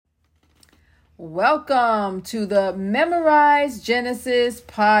Welcome to the Memorize Genesis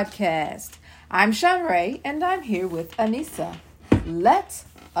podcast. I'm Sean Ray, and I'm here with Anissa. Let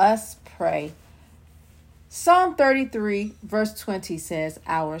us pray. Psalm 33 verse 20 says,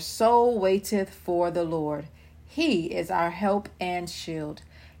 "Our soul waiteth for the Lord. He is our help and shield."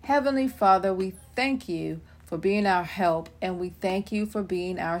 Heavenly Father, we thank you for being our help, and we thank you for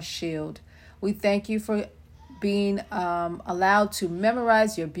being our shield. We thank you for being allowed to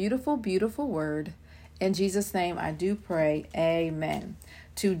memorize your beautiful, beautiful word. In Jesus' name, I do pray. Amen.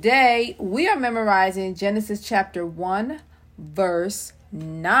 Today, we are memorizing Genesis chapter 1, verse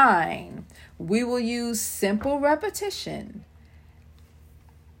 9. We will use simple repetition.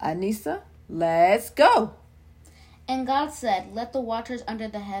 Anissa, let's go. And God said, "Let the waters under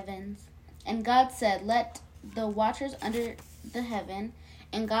the heavens." And God said, "Let the waters under the heaven."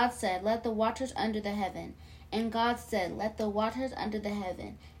 And God said, "Let the waters under the heaven." And God said, "Let the waters under the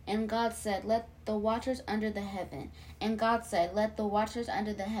heaven." And God said, "Let the waters under the heaven." And God said, "Let the waters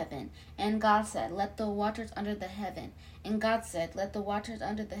under the heaven." And God said, "Let the waters under the heaven." And God said, "Let the waters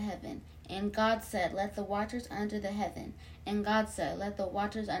under the heaven." And God said, "Let the waters under the heaven." And God said, "Let the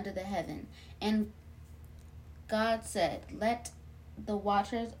waters under the heaven." And God said, "Let the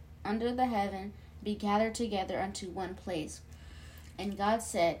waters under the heaven be gathered together unto one place." And God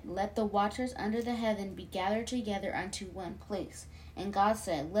said, "Let the waters under the heaven be gathered together unto one place." And God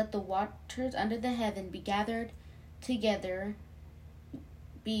said, "Let the waters under the heaven be gathered together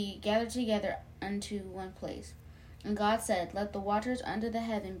unto one place." And God said, "Let the waters under the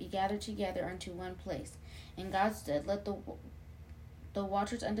heaven be gathered together unto one place." And God said, "Let the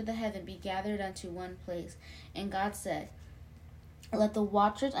waters under the heaven be gathered unto one place." And God said, "Let the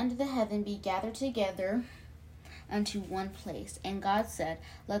waters under the heaven be gathered together unto one place." And God said,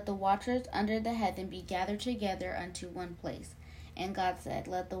 "Let the waters under the heaven be gathered together unto one place." And God said,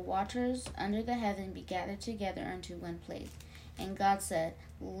 "Let the waters under the heaven be gathered together unto one place." And God said,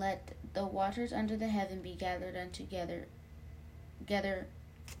 "Let the waters under the heaven be gathered together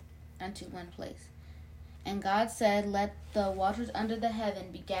unto one place." And God said, "Let the waters under the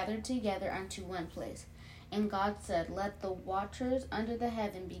heaven be gathered together unto one place." And God said, "Let the waters under the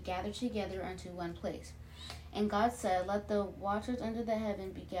heaven be gathered together unto one place." And God said, "Let the waters under the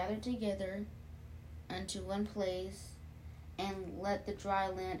heaven be gathered together unto one place, and let the dry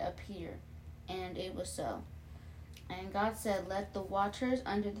land appear." And it was so. And God said, "Let the waters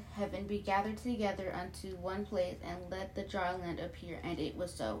under the heaven be gathered together unto one place, and let the dry land appear." And it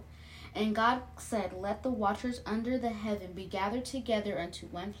was so. And God said, "Let the waters under the heaven be gathered together unto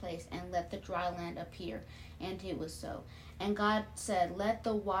one place, and let the dry land appear." And it was so. And God said, "Let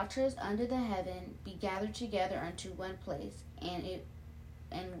the waters under the heaven be gathered together unto one place,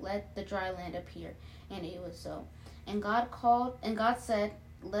 and let the dry land appear." And it was so. And God said,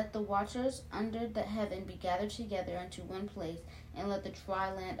 "Let the waters under the heaven be gathered together unto one place, and let the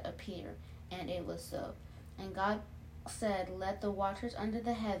dry land appear." And it was so. And God said, "Let the waters under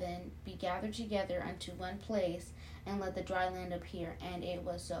the heaven be gathered together unto one place, and let the dry land appear." And it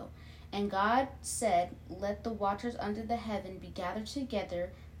was so. And God said, "Let the waters under the heaven be gathered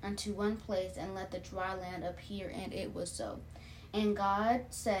together unto one place, and let the dry land appear." And it was so. And God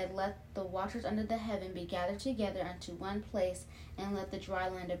said, "Let the waters under the heaven be gathered together unto one place, and let the dry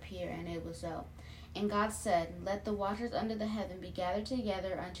land appear." And it was so. And God said, "Let the waters under the heaven be gathered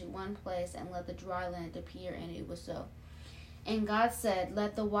together unto one place, and let the dry land appear." And it was so. And God said,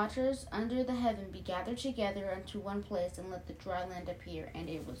 "Let the waters under the heaven be gathered together unto one place, and let the dry land appear." And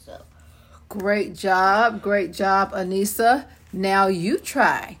it was so. Great job, Anissa. Now you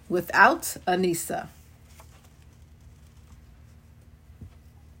try without Anissa.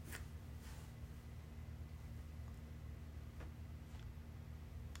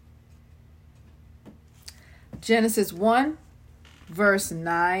 Genesis 1, verse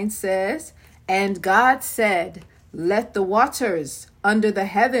 9 says, "And God said, Let the waters under the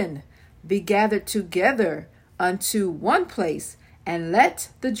heaven be gathered together unto one place, and let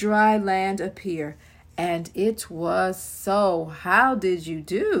the dry land appear." And it was so. How did you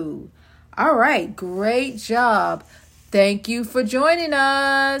do? All right, great job. Thank you for joining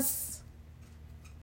us.